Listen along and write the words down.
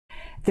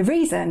The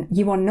reason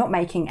you are not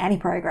making any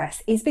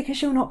progress is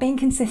because you're not being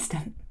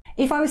consistent.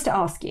 If I was to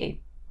ask you,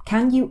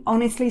 can you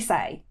honestly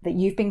say that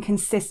you've been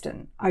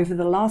consistent over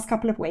the last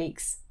couple of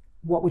weeks,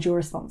 what would your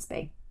response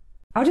be?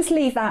 I'll just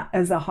leave that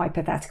as a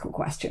hypothetical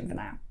question for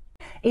now.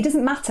 It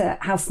doesn't matter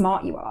how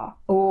smart you are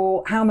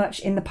or how much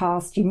in the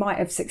past you might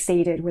have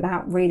succeeded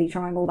without really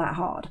trying all that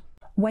hard.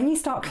 When you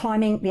start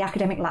climbing the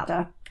academic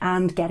ladder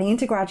and getting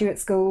into graduate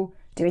school,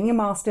 doing your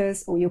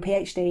master's or your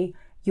PhD,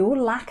 your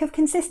lack of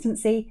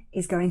consistency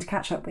is going to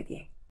catch up with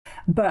you.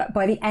 But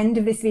by the end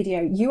of this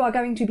video, you are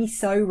going to be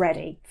so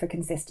ready for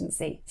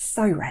consistency,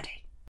 so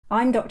ready.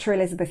 I'm Dr.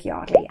 Elizabeth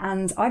Yardley,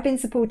 and I've been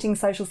supporting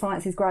social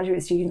sciences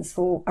graduate students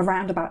for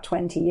around about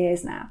 20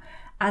 years now.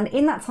 And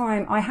in that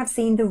time, I have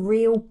seen the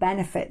real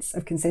benefits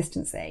of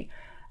consistency,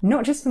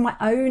 not just for my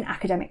own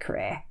academic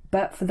career,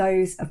 but for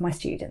those of my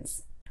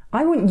students.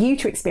 I want you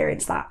to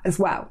experience that as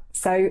well.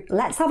 So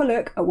let's have a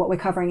look at what we're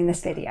covering in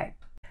this video.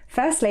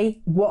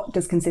 Firstly, what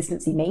does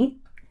consistency mean?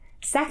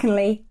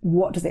 Secondly,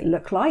 what does it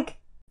look like?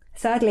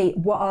 Thirdly,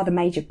 what are the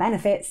major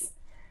benefits?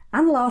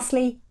 And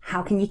lastly,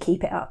 how can you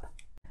keep it up?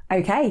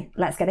 Okay,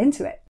 let's get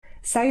into it.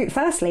 So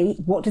firstly,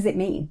 what does it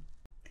mean?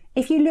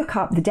 If you look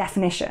up the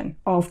definition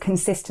of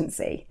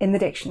consistency in the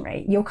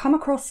dictionary, you'll come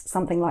across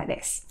something like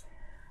this: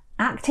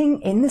 acting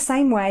in the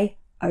same way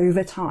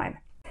over time.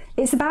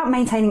 It's about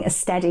maintaining a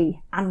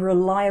steady and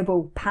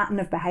reliable pattern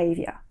of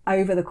behaviour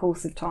over the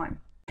course of time.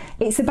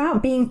 It's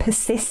about being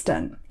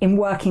persistent in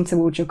working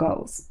towards your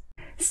goals.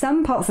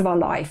 Some parts of our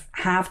life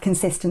have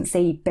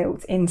consistency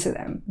built into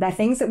them. They're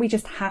things that we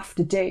just have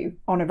to do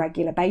on a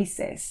regular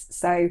basis.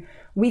 So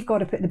we've got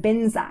to put the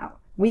bins out.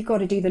 We've got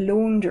to do the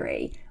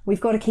laundry.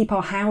 We've got to keep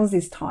our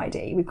houses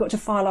tidy. We've got to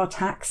file our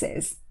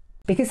taxes.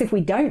 Because if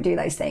we don't do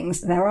those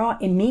things, there are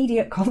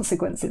immediate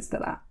consequences for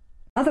that.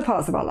 Other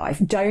parts of our life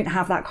don't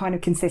have that kind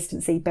of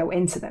consistency built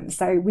into them.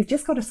 So we've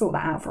just got to sort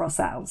that out for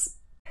ourselves.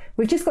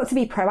 We've just got to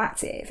be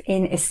proactive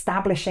in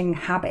establishing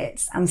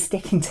habits and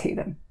sticking to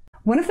them.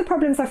 One of the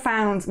problems I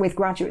found with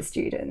graduate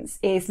students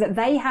is that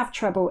they have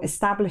trouble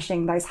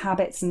establishing those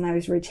habits and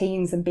those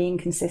routines and being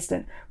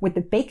consistent with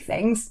the big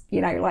things,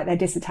 like their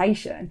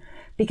dissertation,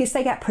 because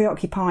they get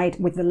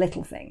preoccupied with the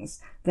little things,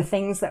 the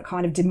things that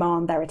kind of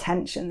demand their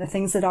attention, the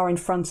things that are in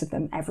front of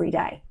them every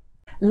day,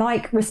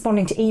 like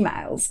responding to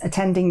emails,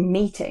 attending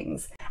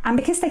meetings. And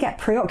because they get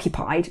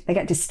preoccupied, they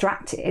get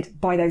distracted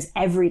by those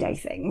everyday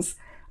things,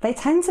 they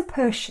tend to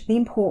push the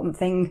important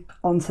thing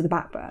onto the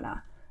back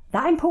burner.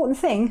 That important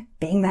thing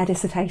being their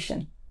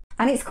dissertation.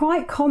 And it's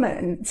quite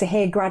common to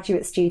hear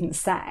graduate students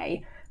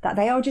say that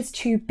they are just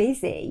too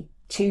busy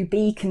to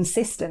be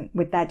consistent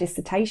with their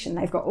dissertation.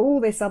 They've got all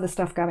this other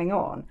stuff going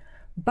on.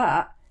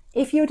 But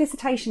if your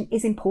dissertation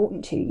is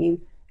important to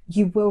you,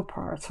 you will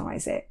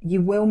prioritise it.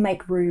 You will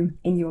make room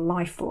in your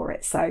life for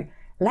it. So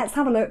let's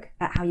have a look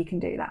at how you can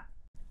do that.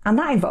 And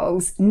that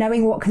involves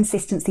knowing what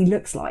consistency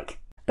looks like.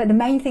 But the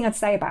main thing I'd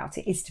say about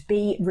it is to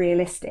be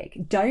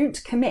realistic.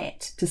 Don't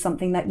commit to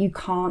something that you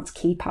can't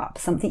keep up,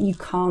 something you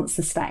can't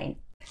sustain.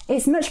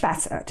 It's much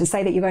better to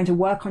say that you're going to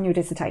work on your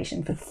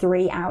dissertation for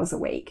 3 hours a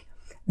week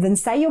than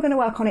say you're going to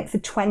work on it for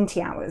 20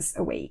 hours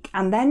a week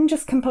and then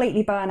just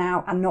completely burn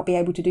out and not be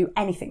able to do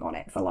anything on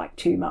it for like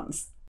 2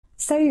 months.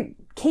 So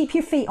keep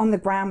your feet on the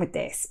ground with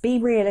this. Be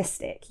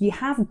realistic. You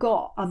have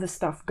got other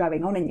stuff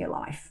going on in your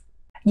life.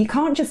 You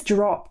can't just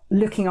drop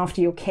looking after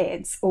your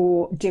kids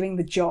or doing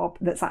the job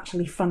that's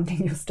actually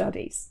funding your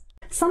studies.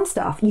 Some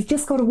stuff you've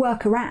just got to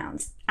work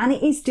around, and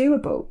it is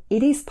doable.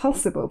 It is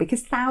possible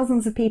because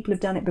thousands of people have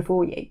done it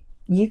before you.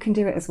 You can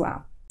do it as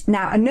well.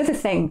 Now, another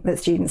thing that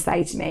students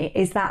say to me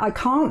is that I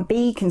can't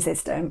be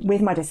consistent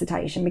with my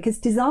dissertation because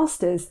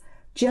disasters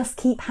just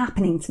keep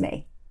happening to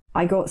me.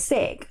 I got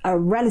sick, a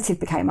relative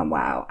became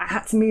unwell, I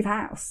had to move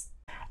house.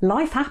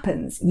 Life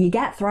happens. You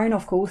get thrown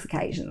off course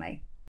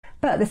occasionally.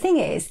 But the thing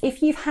is,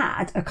 if you've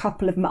had a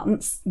couple of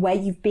months where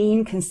you've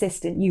been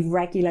consistent, you've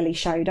regularly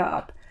showed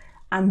up,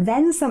 and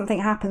then something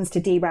happens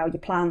to derail your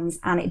plans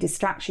and it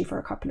distracts you for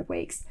a couple of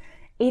weeks,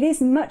 it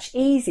is much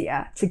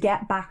easier to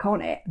get back on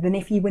it than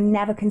if you were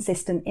never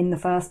consistent in the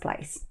first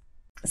place.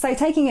 So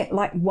taking it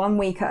like 1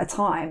 week at a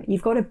time,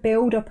 you've got to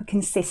build up a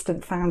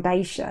consistent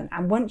foundation.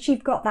 And once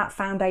you've got that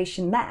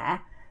foundation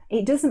there,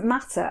 it doesn't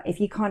matter if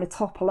you kind of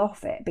topple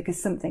off it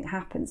because something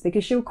happens,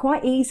 because you'll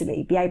quite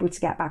easily be able to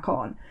get back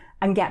on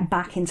and get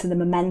back into the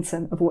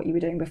momentum of what you were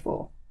doing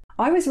before.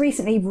 I was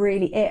recently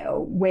really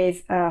ill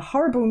with a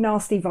horrible,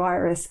 nasty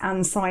virus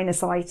and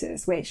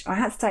sinusitis, which I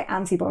had to take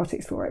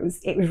antibiotics for.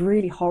 It was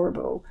really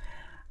horrible.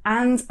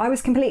 And I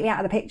was completely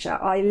out of the picture.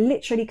 I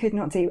literally could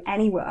not do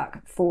any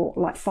work for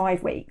like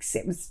 5 weeks.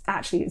 It was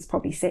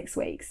probably 6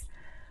 weeks.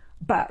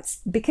 But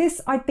because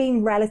I'd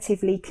been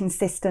relatively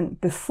consistent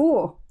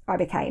before I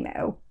became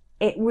ill,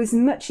 it was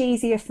much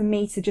easier for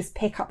me to just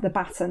pick up the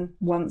baton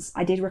once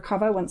I did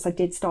recover, once I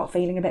did start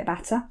feeling a bit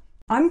better.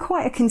 I'm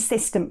quite a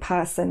consistent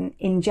person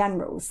in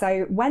general,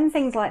 so when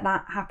things like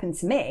that happen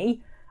to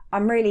me,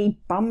 I'm really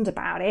bummed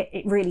about it.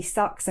 It really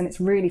sucks and it's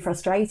really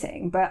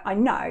frustrating. But I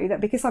know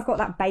that because I've got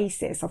that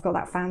basis, I've got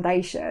that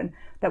foundation,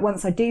 that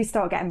once I do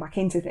start getting back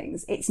into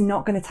things, it's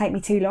not going to take me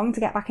too long to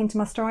get back into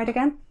my stride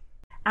again.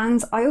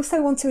 And I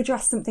also want to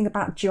address something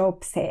about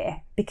jobs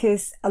here,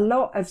 because a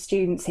lot of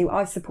students who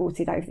I've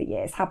supported over the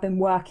years have been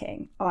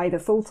working either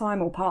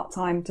full-time or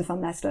part-time to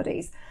fund their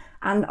studies.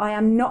 And I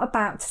am not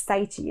about to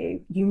say to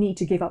you, you need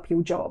to give up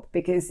your job,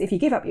 because if you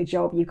give up your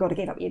job, you've got to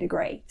give up your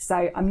degree.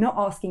 So I'm not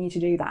asking you to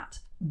do that.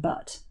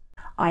 But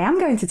I am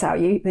going to tell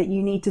you that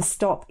you need to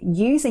stop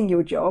using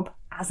your job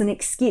as an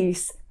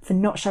excuse for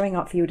not showing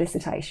up for your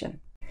dissertation.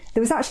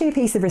 There was actually a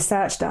piece of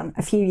research done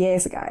a few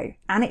years ago,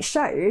 and it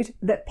showed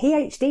that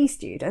PhD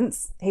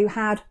students who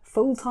had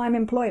full-time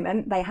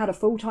employment, they had a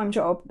full-time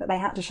job that they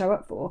had to show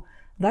up for,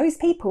 those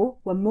people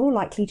were more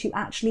likely to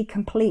actually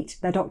complete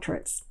their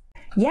doctorates.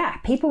 Yeah,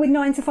 people with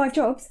 9-to-5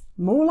 jobs,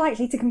 more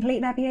likely to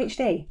complete their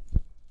PhD.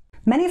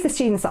 Many of the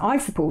students that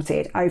I've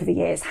supported over the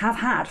years have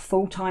had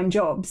full-time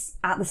jobs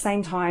at the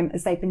same time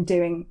as they've been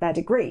doing their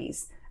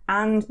degrees.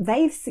 And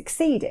they've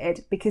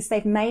succeeded because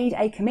they've made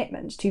a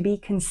commitment to be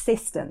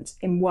consistent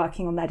in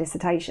working on their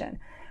dissertation.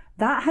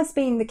 That has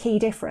been the key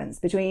difference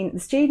between the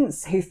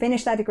students who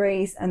finished their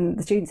degrees and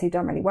the students who've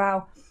done really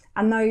well,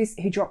 and those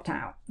who dropped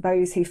out,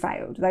 those who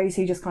failed, those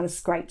who just kind of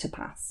scraped to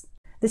pass.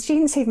 The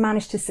students who've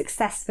managed to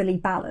successfully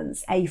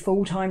balance a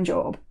full-time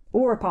job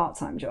or a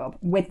part-time job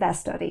with their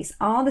studies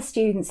are the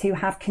students who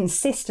have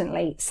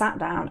consistently sat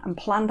down and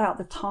planned out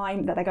the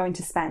time that they're going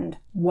to spend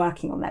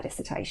working on their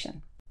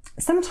dissertation.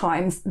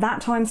 Sometimes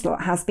that time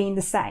slot has been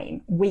the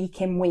same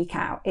week in, week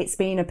out. It's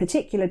been a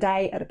particular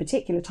day at a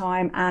particular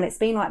time, and it's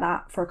been like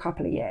that for a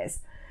couple of years.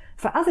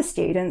 For other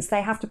students,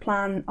 they have to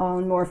plan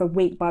on more of a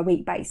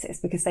week-by-week basis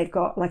because they've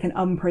got like an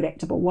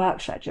unpredictable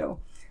work schedule.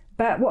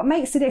 But what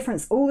makes the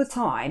difference all the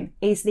time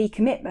is the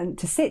commitment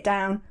to sit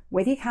down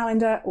with your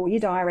calendar or your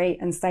diary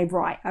and say,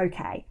 right,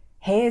 okay,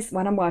 here's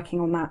when I'm working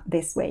on that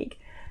this week.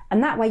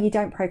 And that way you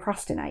don't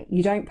procrastinate,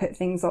 you don't put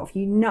things off,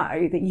 you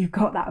know that you've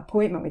got that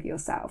appointment with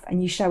yourself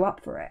and you show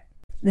up for it.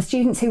 The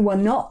students who were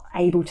not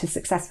able to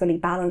successfully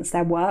balance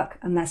their work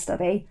and their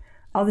study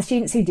are the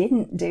students who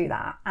didn't do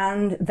that,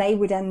 and they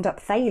would end up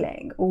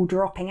failing or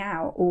dropping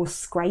out or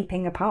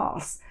scraping a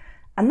pass.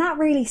 And that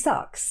really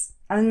sucks.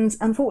 And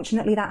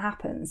unfortunately that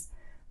happens,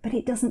 but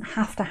it doesn't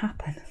have to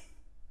happen.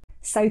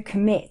 So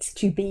commit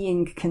to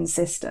being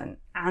consistent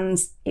and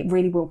it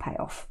really will pay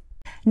off.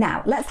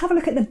 Now, let's have a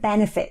look at the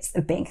benefits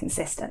of being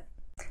consistent.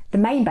 The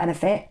main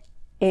benefit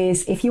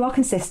is if you are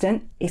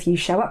consistent, if you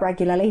show up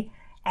regularly,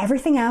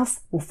 everything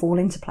else will fall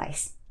into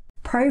place.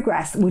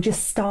 Progress will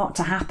just start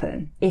to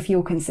happen if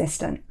you're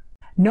consistent.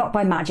 Not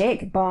by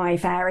magic, by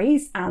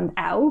fairies and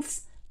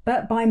elves,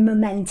 but by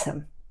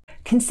momentum.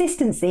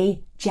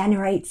 Consistency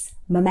generates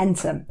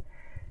momentum.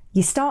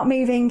 You start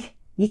moving,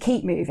 you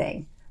keep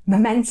moving.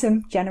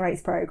 Momentum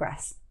generates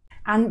progress.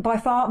 And by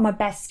far my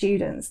best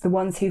students, the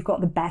ones who've got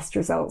the best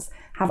results,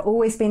 have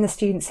always been the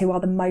students who are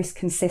the most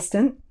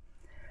consistent.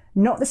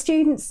 Not the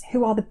students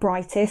who are the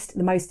brightest,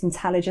 the most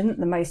intelligent,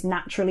 the most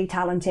naturally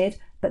talented,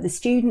 but the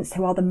students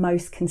who are the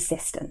most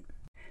consistent.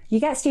 You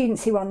get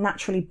students who are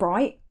naturally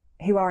bright,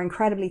 who are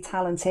incredibly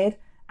talented,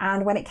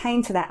 and when it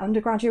came to their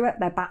undergraduate,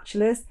 their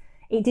bachelors,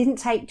 it didn't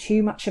take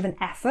too much of an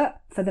effort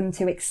for them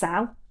to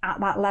excel at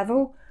that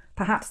level.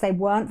 Perhaps they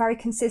weren't very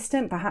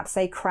consistent, perhaps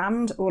they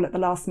crammed all at the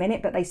last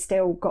minute, but they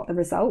still got the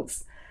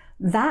results.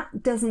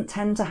 That doesn't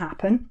tend to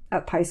happen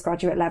at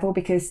postgraduate level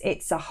because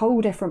it's a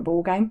whole different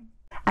ballgame.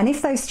 And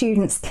if those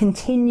students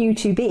continue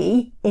to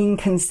be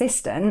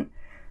inconsistent,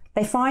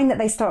 they find that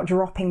they start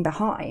dropping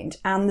behind.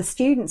 And the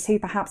students who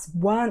perhaps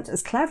weren't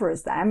as clever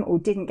as them or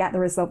didn't get the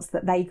results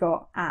that they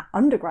got at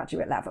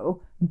undergraduate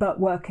level, but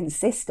were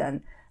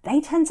consistent,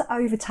 they tend to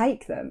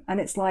overtake them. And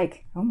it's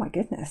like, oh my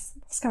goodness,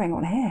 what's going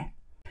on here?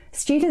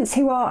 Students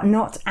who are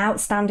not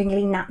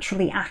outstandingly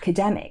naturally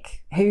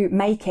academic, who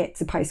make it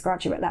to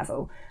postgraduate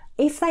level,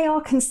 if they are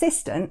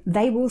consistent,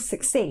 they will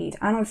succeed.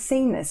 And I've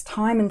seen this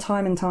time and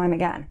time and time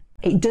again.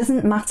 It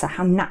doesn't matter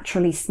how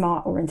naturally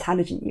smart or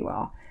intelligent you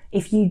are.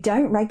 If you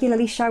don't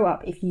regularly show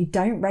up, if you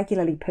don't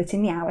regularly put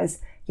in the hours,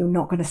 you're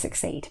not going to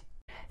succeed.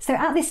 So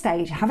at this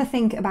stage, have a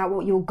think about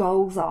what your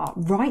goals are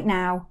right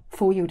now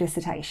for your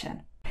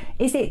dissertation.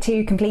 Is it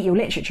to complete your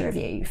literature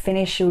review,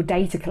 finish your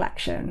data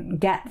collection,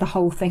 get the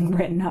whole thing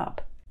written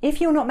up? If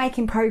you're not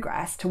making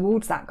progress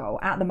towards that goal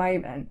at the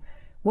moment,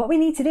 what we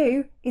need to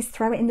do is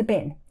throw it in the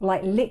bin,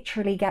 like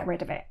literally get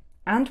rid of it.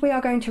 And we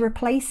are going to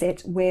replace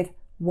it with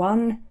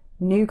one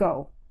new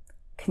goal: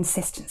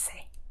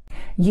 consistency.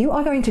 You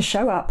are going to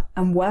show up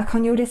and work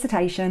on your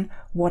dissertation,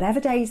 whatever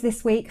days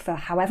this week, for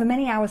however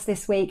many hours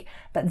this week,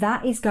 but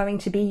that is going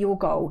to be your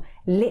goal,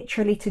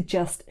 literally to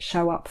just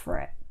show up for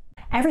it.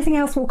 Everything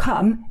else will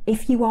come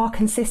if you are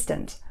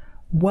consistent.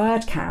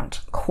 Word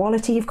count,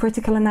 quality of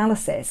critical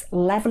analysis,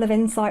 level of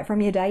insight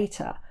from your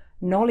data,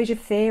 knowledge of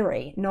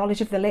theory,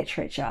 knowledge of the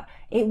literature,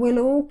 it will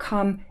all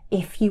come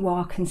if you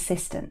are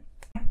consistent.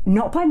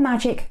 Not by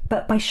magic,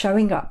 but by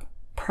showing up.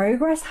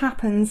 Progress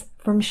happens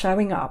from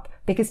showing up,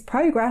 because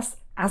progress,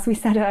 as we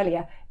said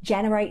earlier,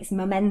 generates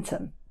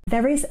momentum.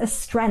 There is a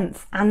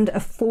strength and a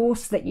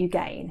force that you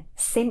gain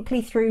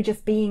simply through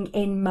just being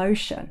in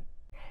motion.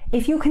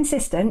 If you're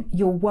consistent,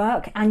 your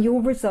work and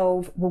your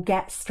resolve will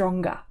get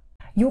stronger.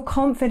 Your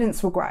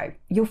confidence will grow.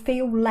 You'll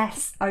feel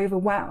less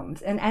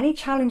overwhelmed, and any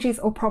challenges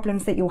or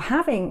problems that you're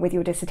having with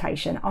your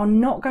dissertation are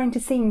not going to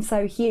seem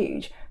so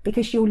huge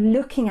because you're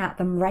looking at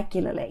them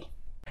regularly.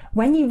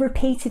 When you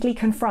repeatedly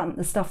confront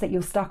the stuff that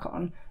you're stuck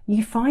on,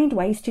 you find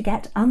ways to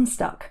get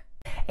unstuck.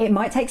 It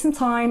might take some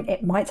time,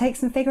 it might take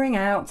some figuring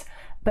out,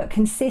 but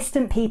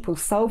consistent people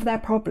solve their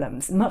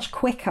problems much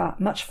quicker,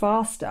 much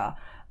faster,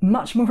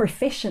 much more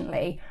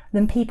efficiently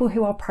than people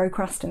who are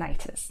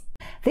procrastinators.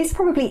 This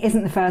probably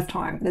isn't the first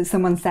time that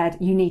someone said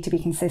you need to be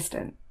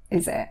consistent,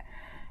 is it?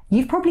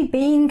 You've probably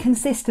been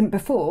consistent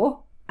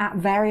before at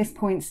various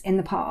points in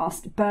the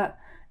past, but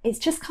it's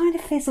just kind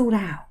of fizzled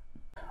out.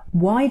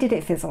 Why did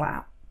it fizzle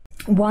out?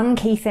 One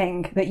key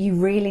thing that you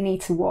really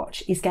need to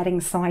watch is getting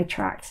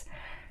sidetracked.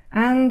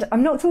 And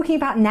I'm not talking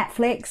about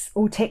Netflix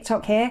or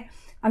TikTok here.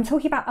 I'm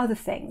talking about other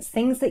things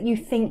that you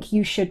think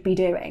you should be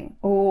doing,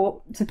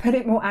 or to put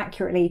it more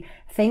accurately,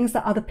 things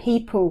that other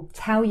people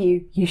tell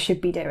you you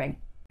should be doing.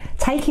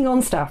 Taking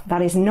on stuff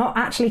that is not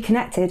actually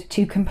connected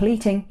to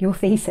completing your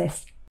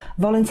thesis.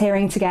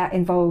 Volunteering to get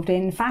involved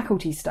in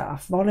faculty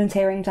stuff,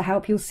 volunteering to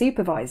help your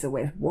supervisor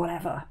with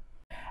whatever.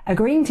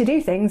 Agreeing to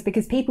do things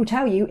because people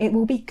tell you it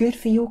will be good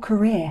for your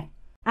career.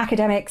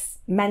 Academics,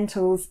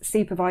 mentors,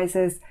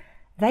 supervisors,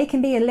 they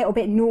can be a little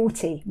bit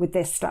naughty with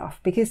this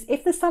stuff, because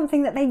if there's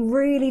something that they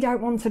really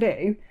don't want to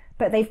do,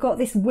 but they've got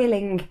this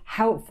willing,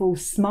 helpful,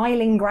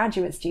 smiling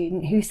graduate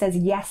student who says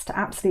yes to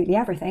absolutely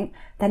everything,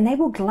 then they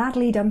will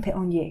gladly dump it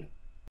on you.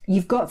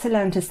 You've got to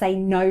learn to say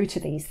no to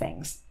these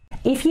things.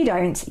 If you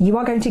don't, you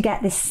are going to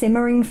get this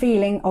simmering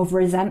feeling of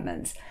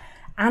resentment.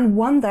 And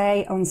one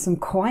day, on some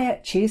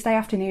quiet Tuesday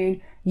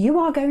afternoon, you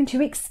are going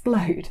to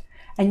explode.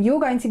 And you're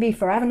going to be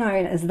forever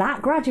known as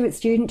that graduate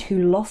student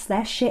who lost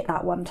their shit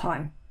that one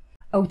time.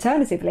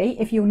 Alternatively,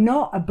 if you're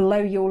not a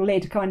blow your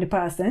lid kind of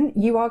person,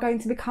 you are going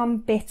to become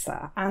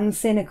bitter and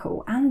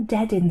cynical and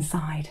dead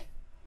inside.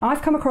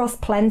 I've come across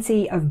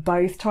plenty of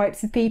both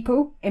types of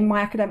people in my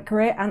academic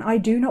career, and I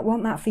do not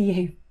want that for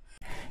you.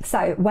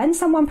 So when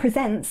someone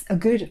presents a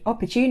good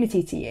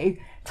opportunity to you,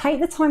 take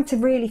the time to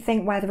really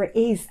think whether it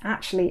is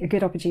actually a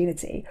good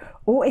opportunity,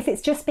 or if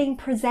it's just being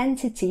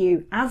presented to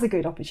you as a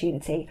good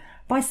opportunity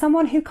by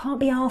someone who can't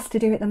be asked to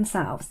do it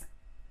themselves.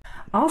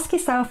 Ask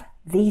yourself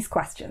these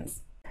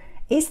questions.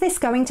 Is this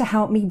going to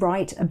help me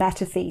write a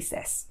better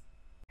thesis?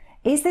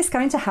 Is this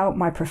going to help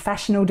my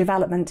professional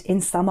development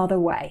in some other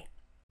way?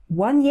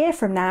 1 year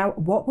from now,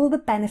 what will the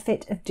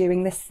benefit of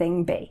doing this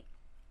thing be?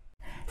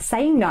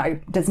 Saying no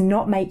does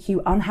not make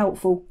you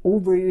unhelpful or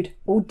rude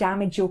or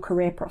damage your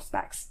career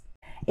prospects.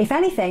 If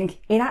anything,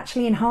 it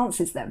actually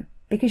enhances them,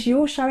 because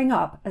you're showing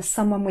up as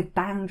someone with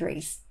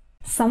boundaries,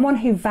 someone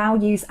who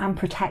values and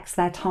protects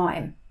their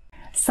time,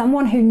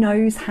 someone who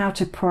knows how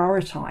to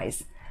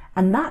prioritize.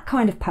 And that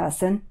kind of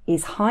person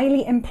is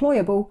highly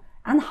employable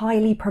and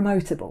highly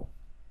promotable.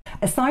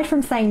 Aside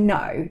from saying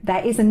no,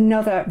 there is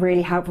another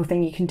really helpful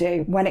thing you can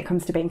do when it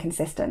comes to being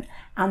consistent,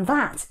 and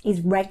that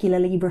is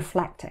regularly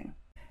reflecting.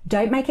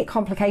 Don't make it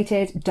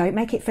complicated, don't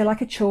make it feel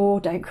like a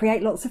chore, don't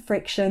create lots of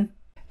friction.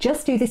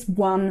 Just do this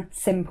one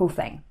simple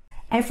thing.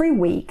 Every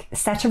week,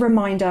 set a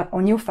reminder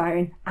on your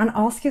phone and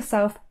ask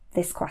yourself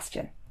this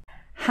question.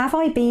 Have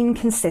I been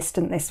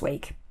consistent this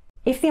week?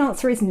 If the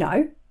answer is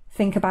no,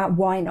 think about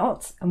why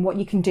not and what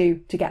you can do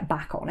to get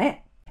back on it.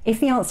 If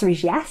the answer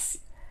is yes,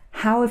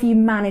 how have you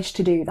managed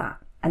to do that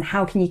and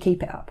how can you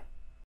keep it up?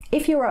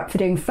 If you're up for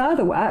doing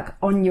further work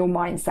on your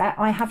mindset,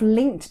 I have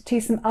linked to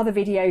some other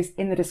videos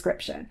in the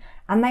description,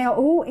 and they are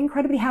all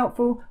incredibly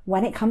helpful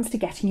when it comes to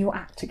getting your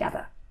act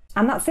together.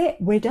 And that's it,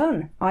 we're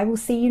done. I will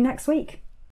see you next week.